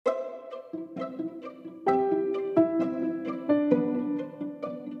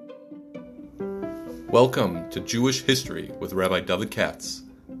Welcome to Jewish History with Rabbi David Katz,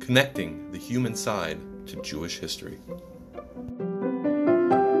 connecting the human side to Jewish history.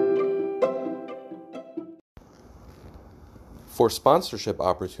 For sponsorship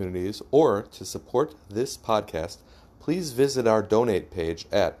opportunities or to support this podcast, please visit our donate page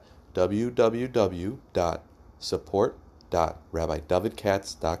at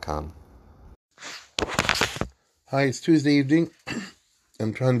www.support.rabbidavidkatz.com. Hi, it's Tuesday evening.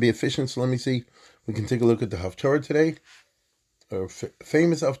 I'm trying to be efficient, so let me see. We can take a look at the Haftarah today. A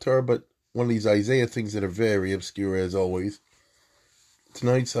famous Haftarah, but one of these Isaiah things that are very obscure as always.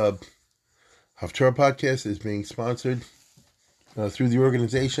 Tonight's Haftarah podcast is being sponsored through the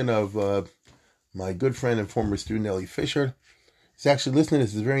organization of my good friend and former student, Ellie Fisher. He's actually listening.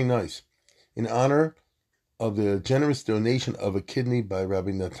 This is very nice. In honor of the generous donation of a kidney by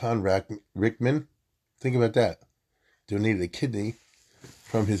Rabbi Natan Rickman. Think about that. Donated a kidney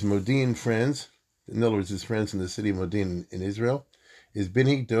from his Modi'in friends, in other words, his friends in the city of Modi'in in Israel, is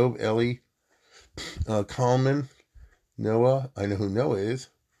Binny, Dov, Eli, Kalman, Noah, I know who Noah is,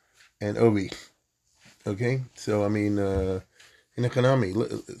 and Obi. Okay? So, in economy,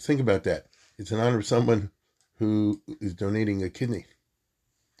 think about that. It's in honor of someone who is donating a kidney.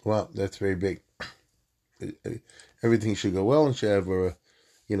 Wow, that's very big. Everything should go well and should have a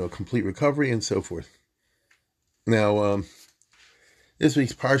complete recovery and so forth. Now, this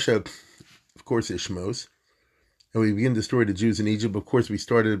week's Parsha, of course, is Shmos. And we begin the story of the Jews in Egypt. Of course, we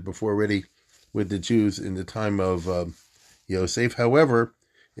started before already with the Jews in the time of Yosef. However,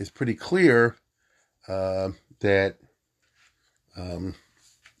 it's pretty clear that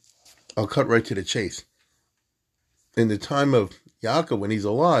I'll cut right to the chase. In the time of Yaakov, when he's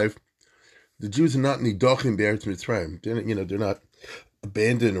alive, the Jews are not nidochim be'eretz Mitzrayim. They're not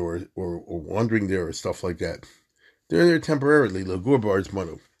abandoned or wandering there or stuff like that. They're there temporarily, legur ba'aretz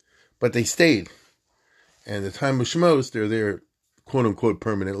manu, but they stayed. And the time of Shmos, they're there, quote unquote,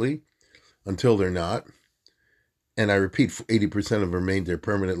 permanently, until they're not. And I repeat, 80% of them remained there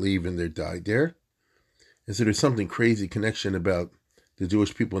permanently, even they died there. And so there's something crazy connection about the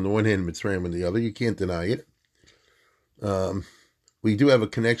Jewish people on the one hand, Mitzrayim on the other. You can't deny it. We do have a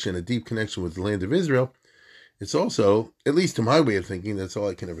connection, a deep connection with the land of Israel. It's also, at least to my way of thinking, that's all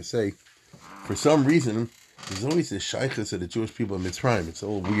I can ever say, for some reason, there's always this shaykhus of the Jewish people in Mitzrayim. It's a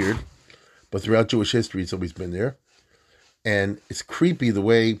little weird, but throughout Jewish history, it's always been there. And it's creepy the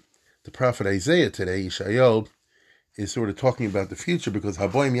way the prophet Isaiah today, Yeshayahu, is sort of talking about the future, because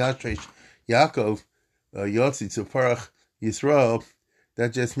Haboim Yatresh Yaakov, Yotzi Tzoparach Yisrael,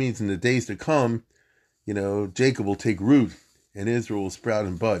 that just means in the days to come, Jacob will take root and Israel will sprout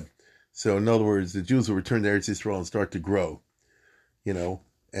and bud. So in other words, the Jews will return to Eretz Yisrael and start to grow,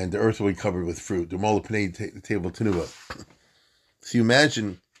 and the earth will be covered with fruit. The Mola Pnei Table Tenuah. So you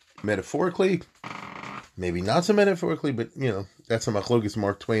imagine, metaphorically, maybe not so metaphorically, but, that's a machlokes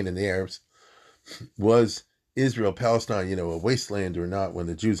Mark Twain and the Arabs. Was Israel, Palestine, a wasteland or not when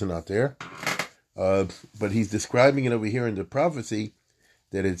the Jews are not there? But he's describing it over here in the prophecy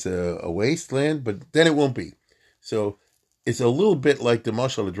that it's a wasteland, but then it won't be. So it's a little bit like the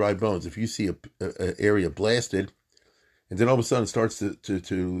mashal of dry bones. If you see a area blasted, and then all of a sudden it starts to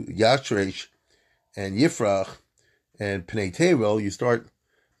Yatresh and Yifrach and Pnei Tevel, you start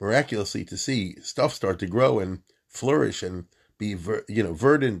miraculously to see stuff start to grow and flourish and be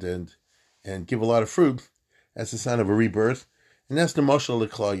verdant and give a lot of fruit. That's the sign of a rebirth, and that's the mashal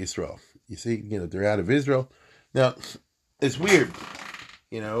of Klal Yisrael. You see, they're out of Israel. Now, it's weird,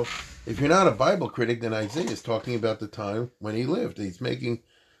 if you're not a Bible critic, then Isaiah is talking about the time when he lived. He's making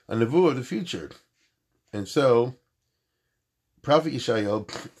a nevuah of the future. And so, Prophet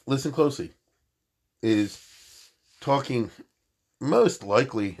Yeshayahu, listen closely, is talking most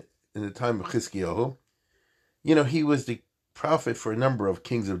likely in the time of Chizkiyahu. He was the prophet for a number of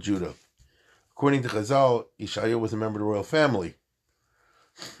kings of Judah. According to Chazal, Yeshayahu was a member of the royal family.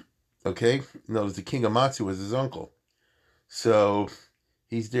 Okay? In other words, the king of Matzi was his uncle. So,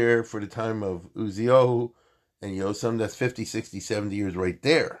 he's there for the time of Uzziyahu and Yosam. That's 50, 60, 70 years right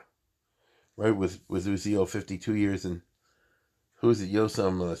there. Right? With Uzziyahu 52 years and who's it?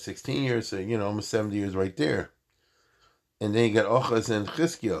 Yosam 16 years. So, almost 70 years right there. And then you got Ochaz and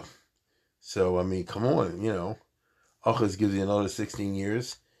Chizkiah. So, come on, Ochaz gives you another 16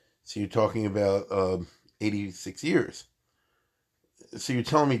 years. So you're talking about 86 years. So you're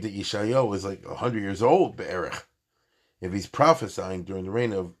telling me that Yeshayahu was like 100 years old, Be'erech, if he's prophesying during the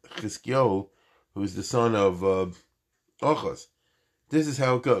reign of Chizkiyahu, who's the son of Ochaz. This is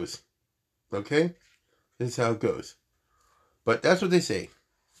how it goes. Okay? This is how it goes. But that's what they say.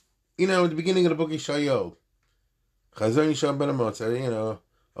 at the beginning of the book of Yeshayahu, Chazon Yisham ben Amotzah,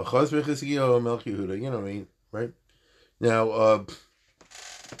 Achaz v'Chizkiyahu Melech Yehuda, what I mean, right? Now,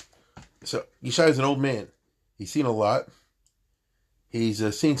 so Yeshai is an old man. He's seen a lot. He's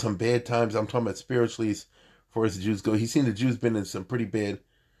seen some bad times. I'm talking about spiritually as far as the Jews go. He's seen the Jews been in some pretty bad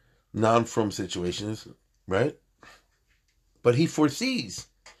non-from situations, right? But he foresees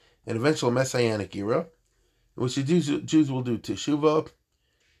an eventual messianic era, in which the Jews will do teshuvah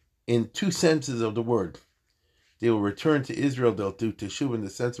in two senses of the word. They will return to Israel. They'll do teshuvah in the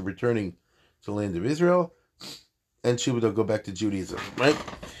sense of returning to the land of Israel, and teshuvah, they'll go back to Judaism, right?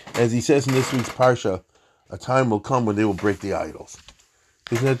 As he says in this week's parsha, a time will come when they will break the idols.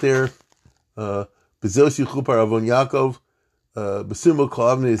 Isn't that there? Bezosi chupar avon Yaakov, besumo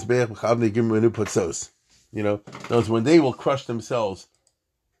kol avnei yisbeach b'chavnei gimenu potzos. Those when they will crush themselves,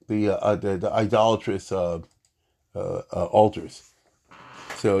 the idolatrous altars.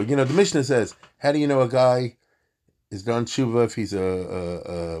 So the Mishnah says, how do you know a guy is done tshuva if he's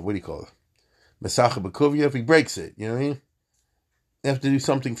what do you call it? Mesacha b'kuvia, if he breaks it, you know what I mean? They have to do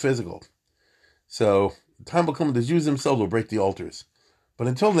something physical. So the time will come when the Jews themselves will break the altars. But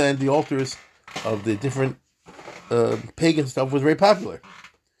until then, the altars of the different pagan stuff was very popular.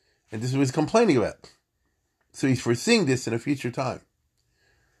 And this is what he's complaining about. So he's foreseeing this in a future time.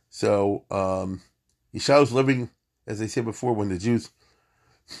 So Yeshua is living, as I said before, when the Jews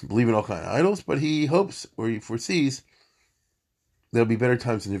believe in all kinds of idols, but he hopes, or he foresees, there'll be better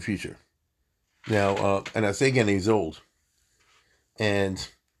times in the future. Now, and I say again, he's old. And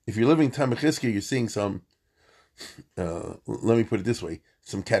if you're living in time of Chizkiah, you're seeing some, let me put it this way,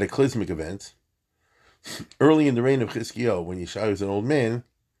 some cataclysmic events. Early in the reign of Chizkiah, when Yeshua was an old man,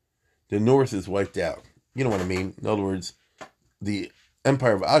 the north is wiped out. You know what I mean? In other words, the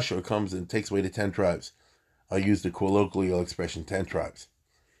empire of Ashur comes and takes away the 10 tribes. I'll use the colloquial expression 10 tribes.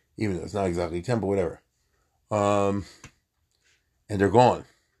 Even though it's not exactly 10, but whatever. And they're gone.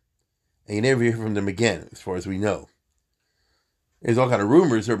 And you never hear from them again, as far as we know. There's all kind of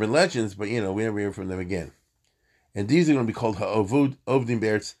rumors, urban legends, but we never hear from them again. And these are going to be called Ha'ovdim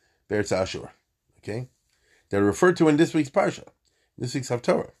Beretz Ashur. Okay? They're referred to in this week's Parsha, this week's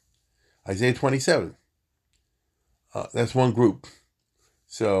Haftorah. Isaiah 27. That's one group.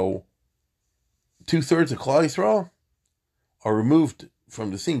 So, 2/3 of Klal Yisrael are removed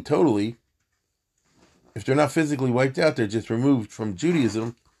from the scene totally. If they're not physically wiped out, they're just removed from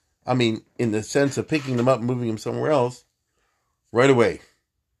Judaism. I mean, in the sense of picking them up and moving them somewhere else, right away.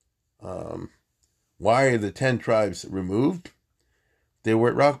 Why are the 10 tribes removed? They were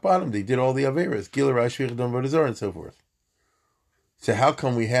at rock bottom. They did all the Averas, Gila, Rash, Vichadon, Vodazor, and so forth. So how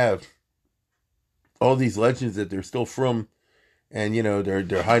come we have all these legends that they're still from, and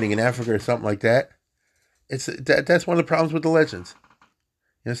they're hiding in Africa or something like that? That's one of the problems with the legends.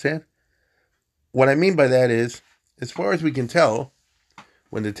 You understand? What I mean by that is, as far as we can tell,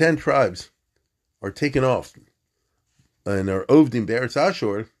 when the 10 tribes are taken off and are Ovdim Beretz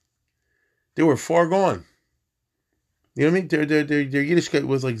Ashur, they were far gone. You know what I mean? Their Yiddishkeit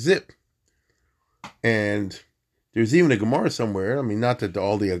was like zip. And there's even a Gemara somewhere. I mean, not that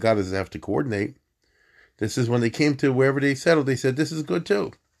all the Agadas have to coordinate. This is when they came to wherever they settled, they said, this is good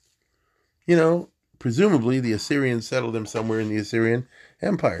too. Presumably the Assyrians settled them somewhere in the Assyrian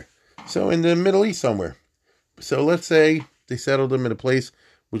Empire. So in the Middle East somewhere. So let's say they settled them in a place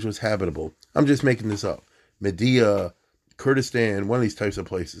which was habitable. I'm just making this up. Medea, Kurdistan, one of these types of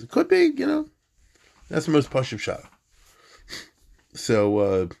places. It could be, That's the most Pashup shot.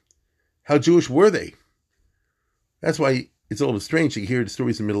 So, how Jewish were they? That's why it's a little strange. You hear the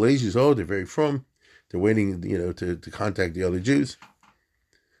stories in the Middle Ages. Oh, they're very from. They're waiting, to contact the other Jews.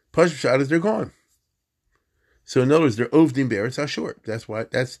 Pashup shot is they're gone. So in other words, they're Ovdim Beretz Ashur. That's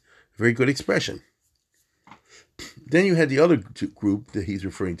a very good expression. Then you had the other group that he's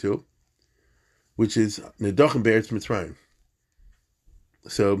referring to, which is Nedachim Beretz Mitzrayim.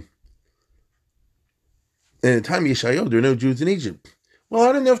 So, in the time of Yeshayahu, there are no Jews in Egypt. Well,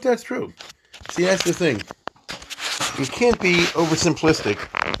 I don't know if that's true. See, that's the thing. You can't be oversimplistic.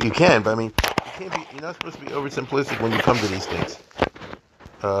 You can, but you're not supposed to be oversimplistic when you come to these things.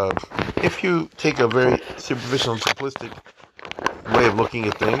 If you take a very superficial and simplistic way of looking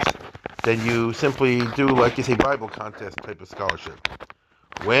at things, then you simply do, like you say, Bible contest type of scholarship.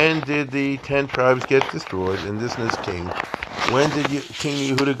 When did the 10 tribes get destroyed in this king? When did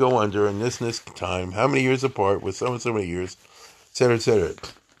King Yehuda go under in this time? How many years apart? With so many years, etc., etc.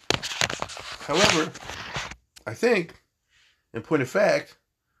 However, I think, in point of fact,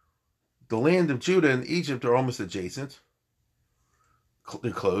 the land of Judah and Egypt are almost adjacent.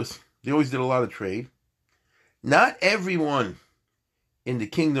 They're close. They always did a lot of trade. Not everyone in the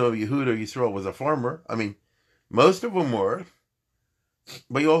kingdom of Yehuda, Yisrael was a farmer. I mean, most of them were,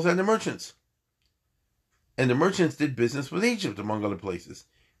 but you also had the merchants. And the merchants did business with Egypt, among other places.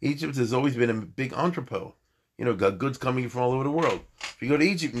 Egypt has always been a big entrepot. Got goods coming from all over the world. If you go to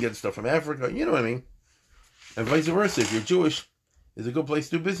Egypt, you can get stuff from Africa, you know what I mean? And vice versa, if you're Jewish, it's a good place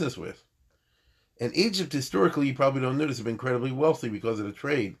to do business with. And Egypt, historically, you probably don't notice, has been incredibly wealthy because of the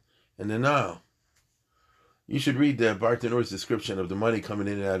trade and the Nile. You should read Barthénore's description of the money coming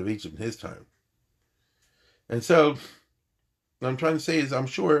in and out of Egypt in his time. And so, what I'm trying to say is, I'm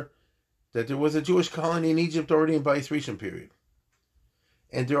sure that there was a Jewish colony in Egypt already in Bais Rishon period.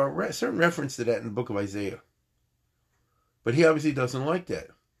 And there are certain references to that in the book of Isaiah. But he obviously doesn't like that.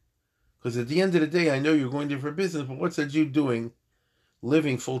 Because at the end of the day, I know you're going there for business, but what's a Jew doing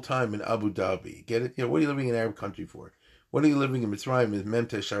living full-time in Abu Dhabi? Get it? What are you living in an Arab country for? What are you living in Mitzrayim is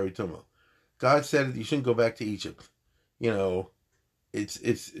Memtesh Sharitumo? God said you shouldn't go back to Egypt. There's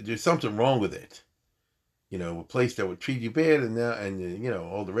something wrong with it. A place that would treat you bad, and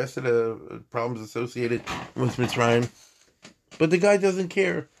all the rest of the problems associated with Mitzrayim. But the guy doesn't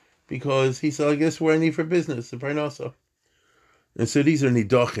care because he said, I guess where I need for business, the Parnasa. And so these are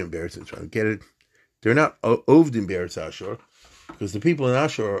Nidachim Beretz Mitzrayim. Get it? They're not Ovdim Beretz Ashur, because the people in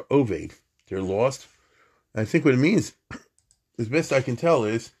Ashur are Oved. They're lost. And I think what it means, as best I can tell,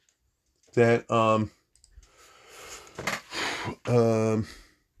 is that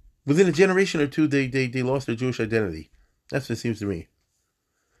within a generation or two, they lost their Jewish identity. That's what it seems to me.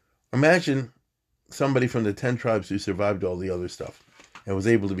 Imagine somebody from the 10 tribes who survived all the other stuff and was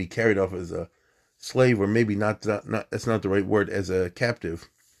able to be carried off as a slave, or maybe not that's not the right word, as a captive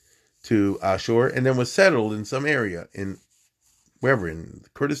to Ashur, and then was settled in some area in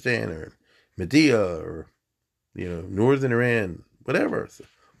Kurdistan or Medea or northern Iran, whatever,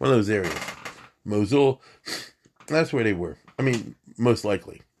 one of those areas, Mosul. That's where they were. I mean, most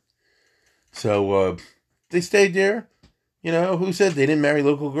likely. So they stayed there. Who said they didn't marry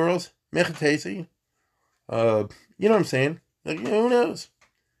local girls? Mechatesi. You know what I'm saying? Who knows?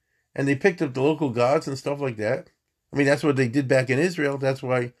 And they picked up the local gods and stuff like that. I mean, that's what they did back in Israel. That's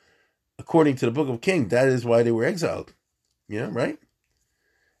why, according to the Book of Kings, that is why they were exiled. Right?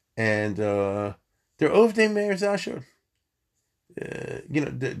 And they're Ovdei Meir Ashur.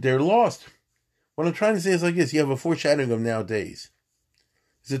 They're lost. What I'm trying to say is like this. You have a foreshadowing of nowadays.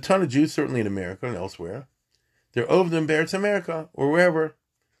 There's a ton of Jews, certainly in America and elsewhere. They're Ovdim Beretz America, or wherever.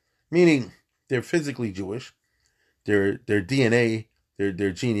 Meaning, they're physically Jewish. Their DNA,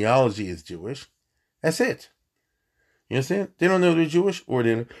 their genealogy is Jewish. That's it. You understand? They don't know they're Jewish, or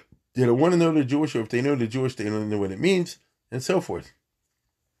they don't want to know they're Jewish, or if they know they're Jewish, they don't know what it means, and so forth.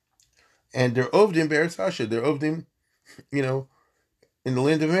 And they're Ovdim Beretz Ashur. They're Ovdim, in the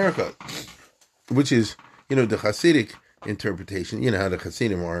land of America, which is, the Hasidic interpretation. You know how the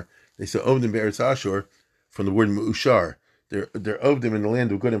Hasidim are. They say Ovdim Beretz Ashur from the word Mu'ushar. They're Ovdim in the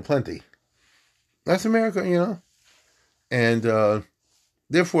land of good and plenty. That's America, And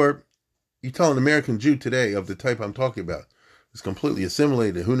therefore, you tell an American Jew today of the type I'm talking about, who's completely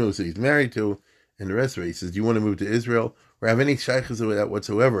assimilated, who knows who he's married to, and the rest of it, he says, do you want to move to Israel or have any shaykhs with that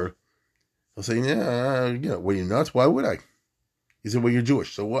whatsoever? I'll say, what are you nuts? Why would I? He said, well, you're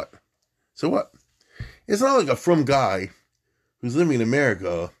Jewish, so what? So what? It's not like a frum guy who's living in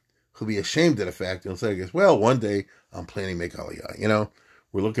America who'll be ashamed of the fact and say, well, one day I'm planning to make Aliyah.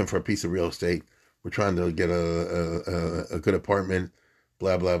 We're looking for a piece of real estate. We're trying to get a good apartment,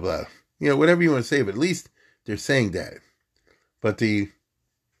 blah, blah, blah. Whatever you want to say, but at least they're saying that. But the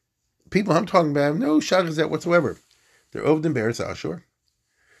people I'm talking about have no shaykhs whatsoever. They're Ovdim Beretz Ashur.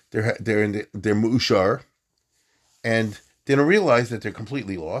 They're Mu'ushar. And they don't realize that they're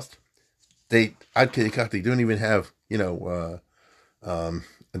completely lost. They don't even have, a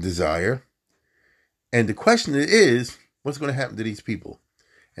desire. And the question is, what's going to happen to these people?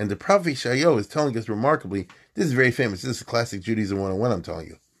 And the Prophet Yeshayahu is telling us remarkably, this is very famous. This is classic Judaism 101, I'm telling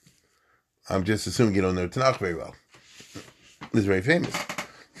you. I'm just assuming you don't know Tanakh very well. This is very famous.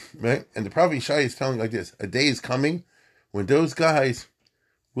 Right? And the Prophet Yeshayahu is telling like this, a day is coming when those guys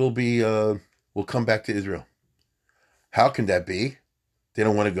will come back to Israel. How can that be? They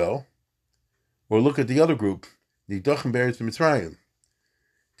don't want to go. Or look at the other group, the Nidachim Beretz Mitzrayim.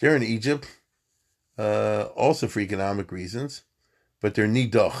 They're in Egypt, also for economic reasons, but they're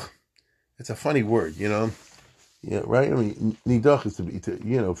Nidach. It's a funny word, Yeah, right? I mean, Nidach is to be,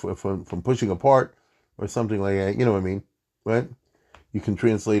 from pushing apart or something like that. You know what I mean, right? You can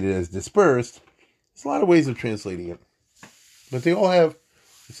translate it as dispersed. There's a lot of ways of translating it, but they all have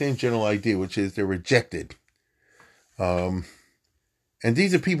the same general idea, which is they're rejected. And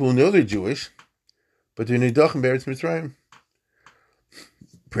these are people who know they're Jewish, but they're Nidachim Beretz Mitzrayim.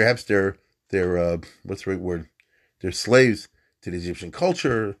 perhaps they're what's the right word? They're slaves to the Egyptian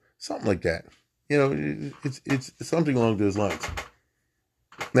culture, something like that. It's something along those lines.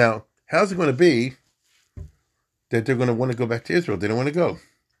 Now, how's it going to be that they're going to want to go back to Israel? They don't want to go.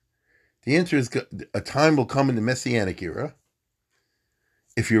 The answer is a time will come in the Messianic era.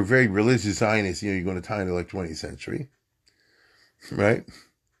 If you're a very religious Zionist, you're going to tie into like 20th century, right?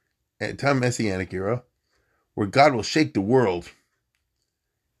 At time Messianic era, where God will shake the world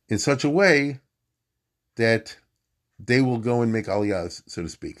in such a way that they will go and make aliyah, so to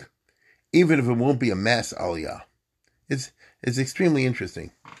speak, even if it won't be a mass aliyah. It's extremely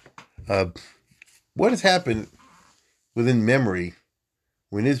interesting. What has happened within memory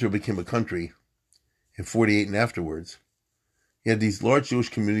when Israel became a country in 48 and afterwards? You had these large Jewish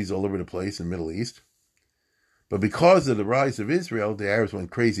communities all over the place in the Middle East. But because of the rise of Israel, the Arabs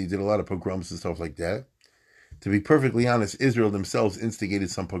went crazy, did a lot of pogroms and stuff like that. To be perfectly honest, Israel themselves instigated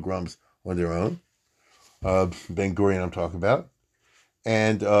some pogroms on their own. Ben Gurion I'm talking about.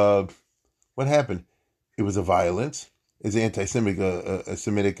 And what happened? It was a violence. It was an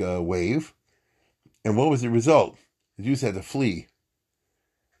anti-Semitic wave. And what was the result? The Jews had to flee.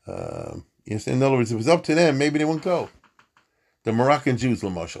 You understand? In other words, if it was up to them, maybe they wouldn't go. The Moroccan Jews,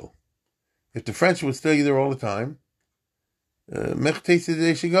 Lamashal. If the French would stay there all the time,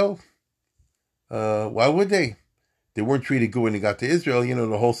 they should go. Why would they? They weren't treated good when they got to Israel.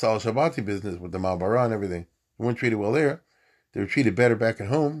 The whole Sal Shabbati business with the Malbara and everything. They weren't treated well there. They were treated better back at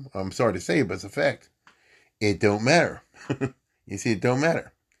home. I'm sorry to say it, but it's a fact. It don't matter. You see, it don't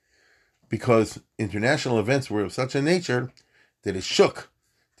matter. Because international events were of such a nature that it shook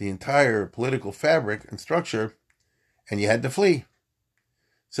the entire political fabric and structure, and you had to flee.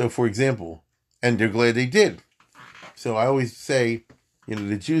 So, for example, and they're glad they did. So I always say,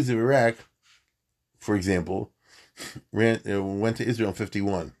 the Jews of Iraq, for example, went to Israel in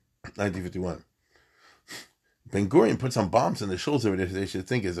 1951. Ben Gurion put some bombs in the shuls over there. They should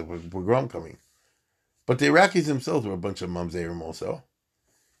think there's a pogrom coming. But the Iraqis themselves were a bunch of mamzerim also.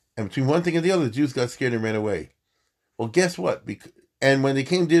 And between one thing and the other, the Jews got scared and ran away. Well, guess what? And when they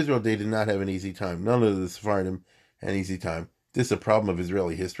came to Israel, they did not have an easy time. None of the Sephardim had an easy time. This is a problem of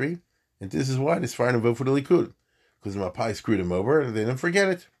Israeli history. And this is why the Sephardim vote for the Likud. Because Mapai screwed them over, and they didn't forget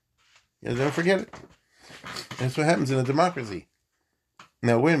it. They don't forget it. That's what happens in a democracy.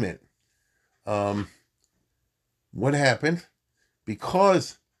 Now, wait a minute. What happened?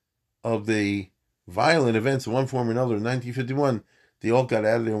 Because of the violent events in one form or another in 1951, they all got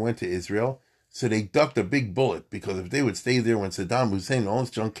out of there and went to Israel. So they ducked a big bullet, because if they would stay there when Saddam Hussein and all his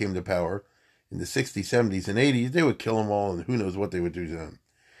junk came to power in the 60s, 70s, and 80s, they would kill them all, and who knows what they would do to them.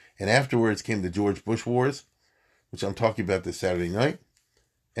 And afterwards came the George Bush Wars, which I'm talking about this Saturday night.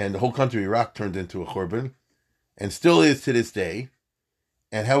 And the whole country of Iraq turned into a Khurban, and still is to this day.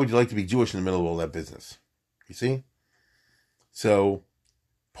 And how would you like to be Jewish in the middle of all that business? You see? So,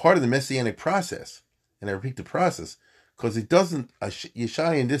 part of the Messianic process, and I repeat the process, because it doesn't,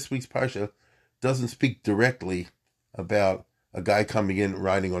 Yeshaya in this week's Parsha doesn't speak directly about a guy coming in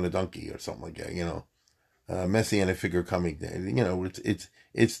riding on a donkey or something like that, a Messianic figure coming,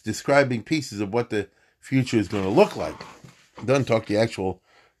 it's describing pieces of what the future is going to look like. It doesn't talk the actual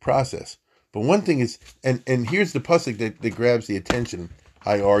process. But one thing is, and here's the pasuk that grabs the attention,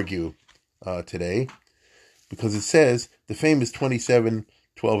 I argue, today, because it says, the famous 27,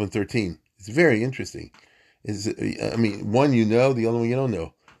 12, and 13. It's very interesting. One you know, the other one you don't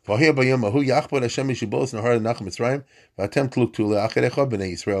know. You talk about So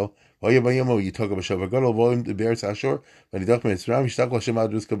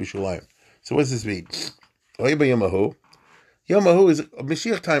what does this mean? Yamahu is a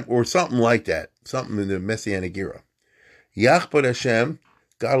Mashiach time or something like that. Something in the Messianic era. Yachbod Hashem,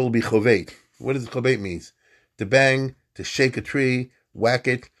 God will be chovet. What does chovet means? To bang, to shake a tree, whack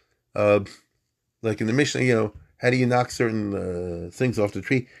it. Like in the Mishnah, how do you knock certain things off the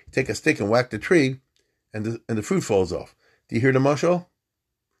tree? You take a stick and whack the tree, and the fruit falls off. Do you hear the mashal?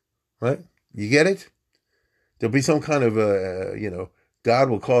 Right? You get it? There'll be some kind of, God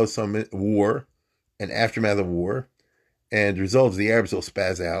will cause some war, an aftermath of war, and the result is the Arabs will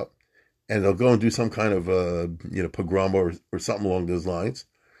spaz out, and they'll go and do some kind of, pogrom or something along those lines.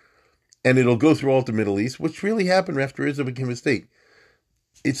 And it'll go through all the Middle East, which really happened after Israel became a state.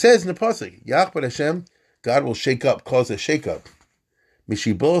 It says in the pasuk, Yachbod Hashem, God will shake up, cause a shake up.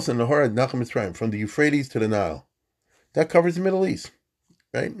 Mishibolos and Nahor ad Nachem Mitzrayim, from the Euphrates to the Nile. That covers the Middle East,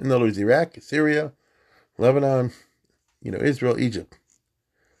 right? In other words, Iraq, Syria, Lebanon, Israel, Egypt.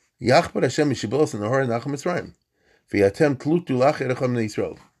 Yachbod Hashem Mishibolos and Nahor ad Nachem Mitzrayim. V'yatem tlutu lach erechem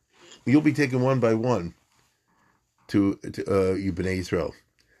Yisrael. You'll be taken one by one to you Bnei Israel.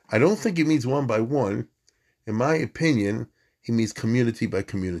 I don't think he means one by one. In my opinion, he means community by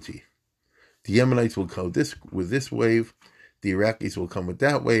community. The Yemenites will come with this wave, the Iraqis will come with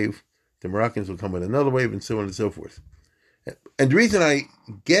that wave, the Moroccans will come with another wave, and so on and so forth. And the reason I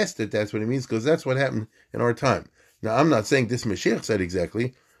guessed that that's what it means, because that's what happened in our time. Now, I'm not saying this Mashiach said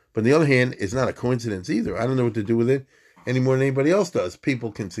exactly, but on the other hand, it's not a coincidence either. I don't know what to do with it any more than anybody else does.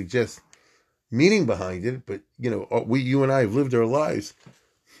 People can suggest meaning behind it, but, you and I have lived our lives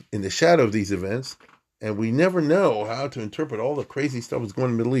in the shadow of these events, and we never know how to interpret all the crazy stuff that's going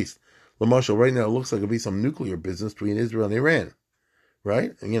on in the Middle East. LaMarshall, right now, it looks like it'll be some nuclear business between Israel and Iran,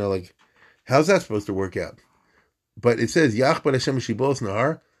 right? And, how's that supposed to work out? But it says, Yachbar Hashem Shibos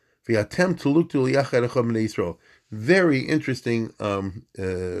Nahar, V'yatem Tuluktu L'Yachad Echad B'nei Yisrael. Very interesting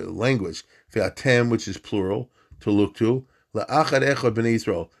language. V'yatem, which is plural, Tuluktu, L'Achad Echad B'nei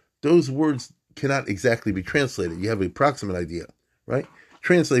Yisrael. Those words cannot exactly be translated. You have an approximate idea, right?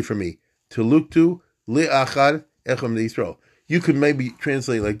 Translate for me. Tuluktu L'Achad Echad B'nei Yisrael. You could maybe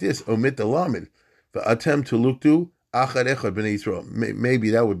translate like this, omit the lamed. V'atem Tuluktu Achad Echad B'nei Yisrael. Maybe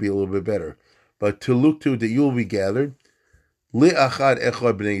that would be a little bit better. But Tuluktu, that you will be gathered, Li'achad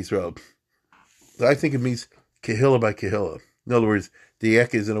Echad B'nei Yisrael. I think it means Kehillah by Kehillah. In other words, the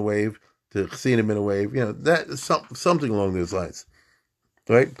Ek is in a wave, the Chassidim in a wave, that is something along those lines.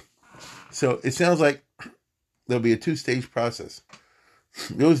 Right? So it sounds like there'll be a two-stage process.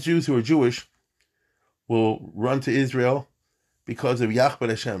 Those Jews who are Jewish will run to Israel because of Yachbar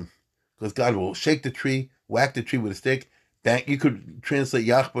Hashem. Because God will shake the tree, whack the tree with a stick, bang. You could translate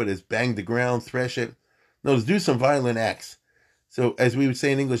Yachbar as bang the ground, thresh it. No, do some violent acts. So, as we would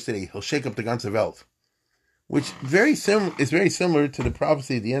say in English today, he'll shake up the ganze Welt, which is very similar to the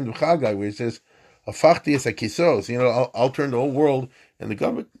prophecy at the end of Haggai, where it says, "Afachti es hakisos." I'll turn the whole world and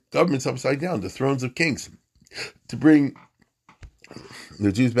the government's upside down, the thrones of kings, to bring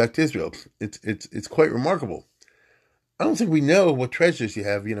the Jews back to Israel. It's quite remarkable. I don't think we know what treasures you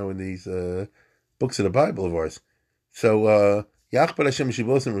have, in these books of the Bible of ours. So, Yachbar Hashem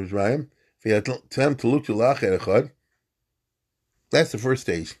Shibosim Mizrayim, V'yatem Tuluktu L'Achad Echad. That's the first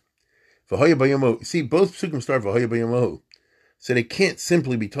stage. See, both psukim start V'hoya b'yomahu. So they can't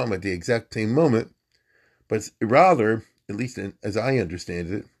simply be talking about the exact same moment, but rather, at least as I understand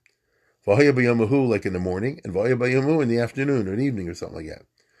it, V'hoya b'yomahu like in the morning, and V'hoya b'yomahu in the afternoon or the evening or something like that.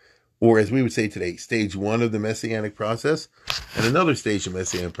 Or as we would say today, stage one of the Messianic process, and another stage of the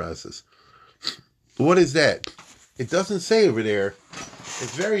Messianic process. What is that? It doesn't say over there.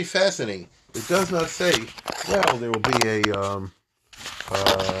 It's very fascinating. It does not say, well, there will be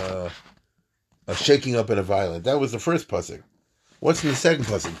a shaking up and a violent. That was the first pasuk. What's in the second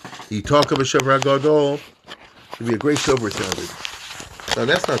pasuk? You talk of a shofar gadol. There'll be a great shofar sounded. Now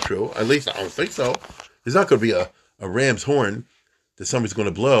that's not true. At least I don't think so. There's not going to be a ram's horn that somebody's going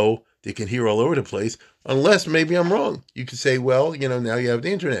to blow. They can hear all over the place. Unless maybe I'm wrong. You could say, well, now you have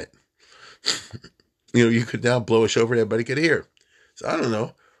the internet. You could now blow a shofar that everybody could hear. So I don't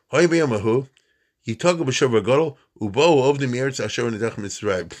know. You talk of a shofar gadol. Ubo of the Eretz Asher Nedach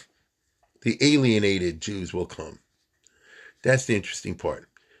Mitzrayim. The alienated Jews will come. That's the interesting part.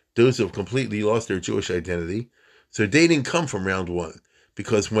 Those who have completely lost their Jewish identity. So they didn't come from round one.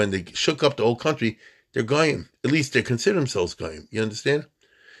 Because when they shook up the whole country, they're Goyim. At least they consider themselves Goyim. You understand?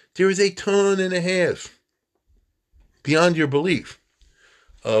 There is a ton and a half, beyond your belief,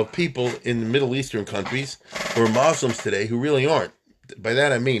 of people in the Middle Eastern countries who are Muslims today who really aren't. By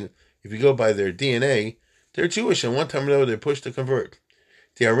that I mean, if you go by their DNA, they're Jewish, and one time or another they're pushed to convert.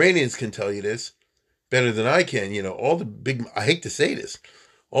 The Iranians can tell you this better than I can. All the big, I hate to say this,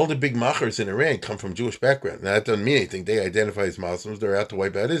 all the big machers in Iran come from Jewish background. Now, that doesn't mean anything. They identify as Muslims. They're out to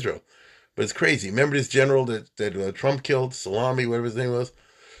wipe out Israel. But it's crazy. Remember this general that Trump killed, Salami, whatever his name was?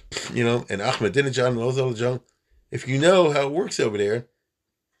 And Ahmadinejad and those other junk. If you know how it works over there,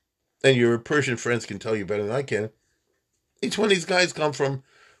 and your Persian friends can tell you better than I can, each one of these guys come from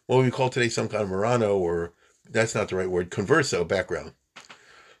what we call today some kind of Marano, or that's not the right word, converso background.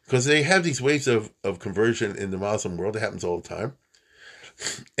 Because they have these waves of conversion in the Muslim world. It happens all the time.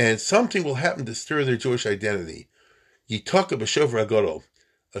 And something will happen to stir their Jewish identity. You talk of a shofar gadol.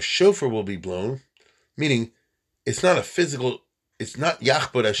 A shofar will be blown, meaning it's not a physical, it's not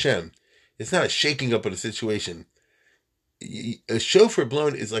Yachbar Hashem. It's not a shaking up of the situation. A shofar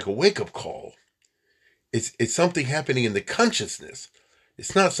blown is like a wake-up call. It's something happening in the consciousness.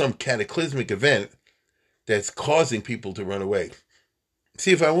 It's not some cataclysmic event that's causing people to run away.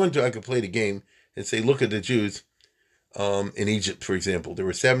 See, if I wanted to, I could play the game and say, look at the Jews in Egypt, for example. There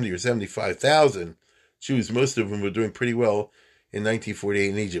were 70 or 75,000 Jews. Most of them were doing pretty well in 1948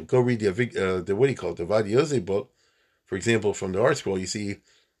 in Egypt. Go read the what do you call it, the Vadi Yosef book. For example, from the Art Scroll, you see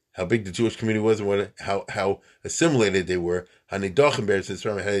how big the Jewish community was and how assimilated they were, how they drove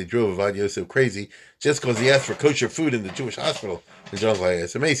Avad Yosef crazy just because he asked for kosher food in the Jewish hospital. And John's like,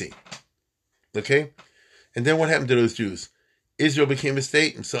 it's amazing. Okay? And then what happened to those Jews? Israel became a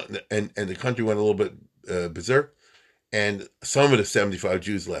state, and the country went a little bit berserk, and some of the 75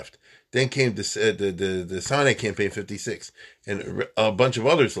 Jews left. Then came the Sinai campaign, 56, and a bunch of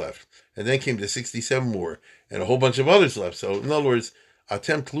others left. And then came the 67 war, and a whole bunch of others left. So, in other words,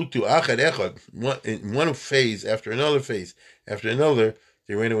 attempt lutu achad echad, in one phase after another phase after another,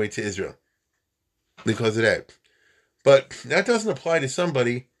 they ran away to Israel because of that. But that doesn't apply to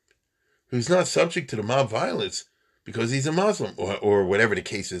somebody who's not subject to the mob violence because he's a Muslim, or whatever the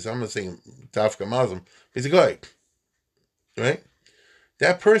case is. I'm not saying Dafka Muslim. He's a guy, right?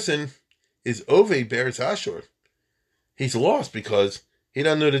 That person is Ove Beretz Ashur. He's lost because he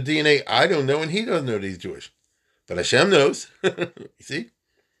doesn't know the DNA. I don't know, and he doesn't know that he's Jewish. But Hashem knows. You see?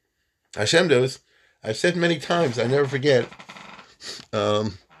 Hashem knows. I've said many times, I never forget,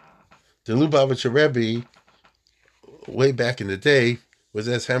 the Lubavitcher Rebbe, way back in the day, was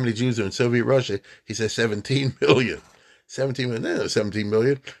asked how many Jews are in Soviet Russia. He said 17 million. 17 million. No, 17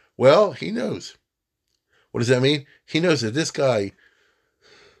 million. Well, he knows. What does that mean? He knows that this guy,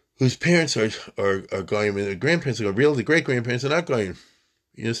 whose parents are going, I mean, the grandparents are going, the great-grandparents are not going.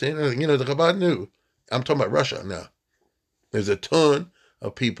 You understand? You know, the Chabad knew. I'm talking about Russia now. There's a ton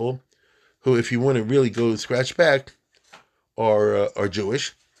of people who, if you want to really go scratch back, are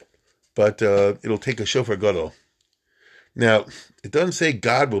Jewish, but it'll take a shofar gadol. Now, it doesn't say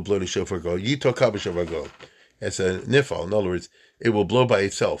God will blow the shofar gadol. Yito kaba shofar gadol. It's a nifal. In other words, it will blow by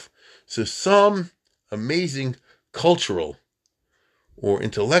itself. So some amazing cultural or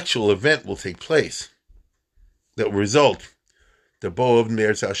intellectual event will take place that will result the bow of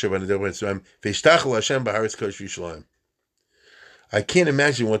Meretz Asher and the Veishtachel Hashem b'Haaretz Kodesh Yushalayim. I can't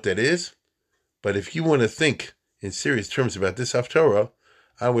imagine what that is, but if you want to think in serious terms about this Haftorah,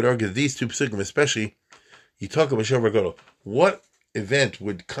 I would argue that these two psukim, especially, you talk about shofar gadol. What event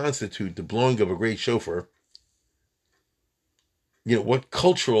would constitute the blowing of a great shofar? You know, what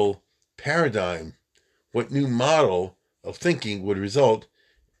cultural paradigm, what new model of thinking would result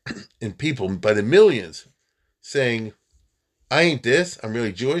in people by the millions saying, I ain't this, I'm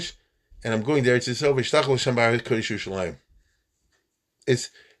really Jewish, and I'm going there to say,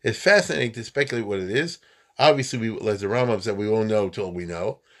 it's fascinating to speculate what it is. Obviously, as the Rambam said, we won't know till we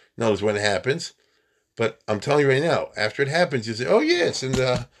know. Notice when it happens. But I'm telling you right now, after it happens, you say, oh yeah, it's in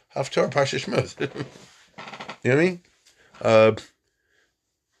the Haftarah Parsha Shmos. You know what I mean?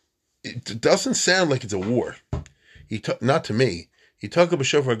 It doesn't sound like it's a war. Not to me. You talk about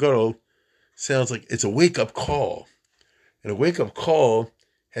shofar gadol, sounds like it's a wake-up call. And a wake-up call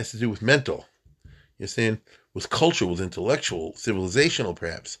has to do with mental. You're saying with culture, with intellectual, civilizational,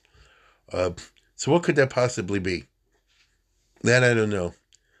 perhaps. So what could that possibly be? That I don't know.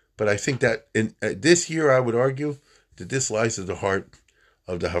 But I think that in this year, I would argue that this lies at the heart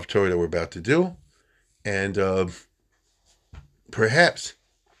of the Haftorah that we're about to do. And perhaps,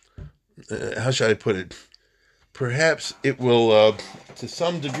 how should I put it? Perhaps it will, to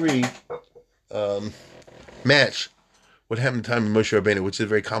some degree, match what happened in the time of Moshe Rabbeinu, which is a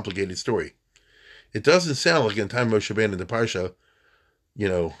very complicated story. It doesn't sound like in the time of Moshe Rabbeinu in the Parsha, you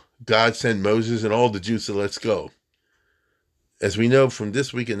know, God sent Moses and all the Jews said, let's go. As we know from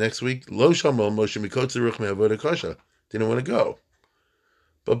this week and next week, Lo Shamol Moshe Mikotz Ruch Me'avodah Kosha didn't want to go.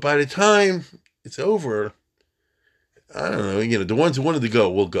 But by the time it's over, I don't know, you know, the ones who wanted to go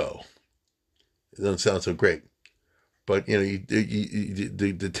will go. It doesn't sound so great. But, you know,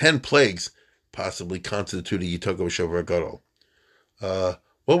 the 10 plagues possibly constitute a Yitoko Shofar Gadol.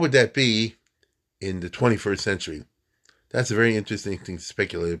 What would that be in the 21st century? That's a very interesting thing to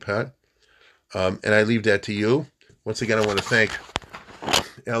speculate about. And I leave that to you. Once again, I want to thank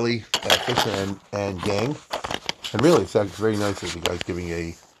Ellie, Fisher, and gang. And really, it's very nice of you guys giving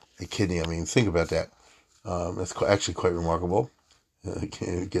a kidney. I mean, think about that. That's actually quite remarkable.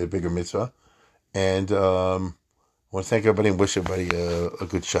 Get a bigger mitzvah. And I want to thank everybody and wish everybody a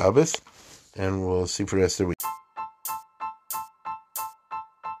good Shabbos. And we'll see you for the rest of the week.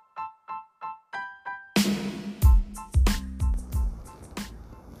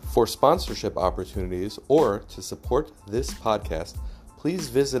 For sponsorship opportunities or to support this podcast, please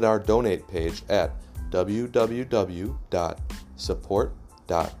visit our donate page at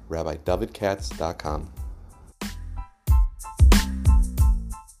www.support.rabbidavidkatz.com.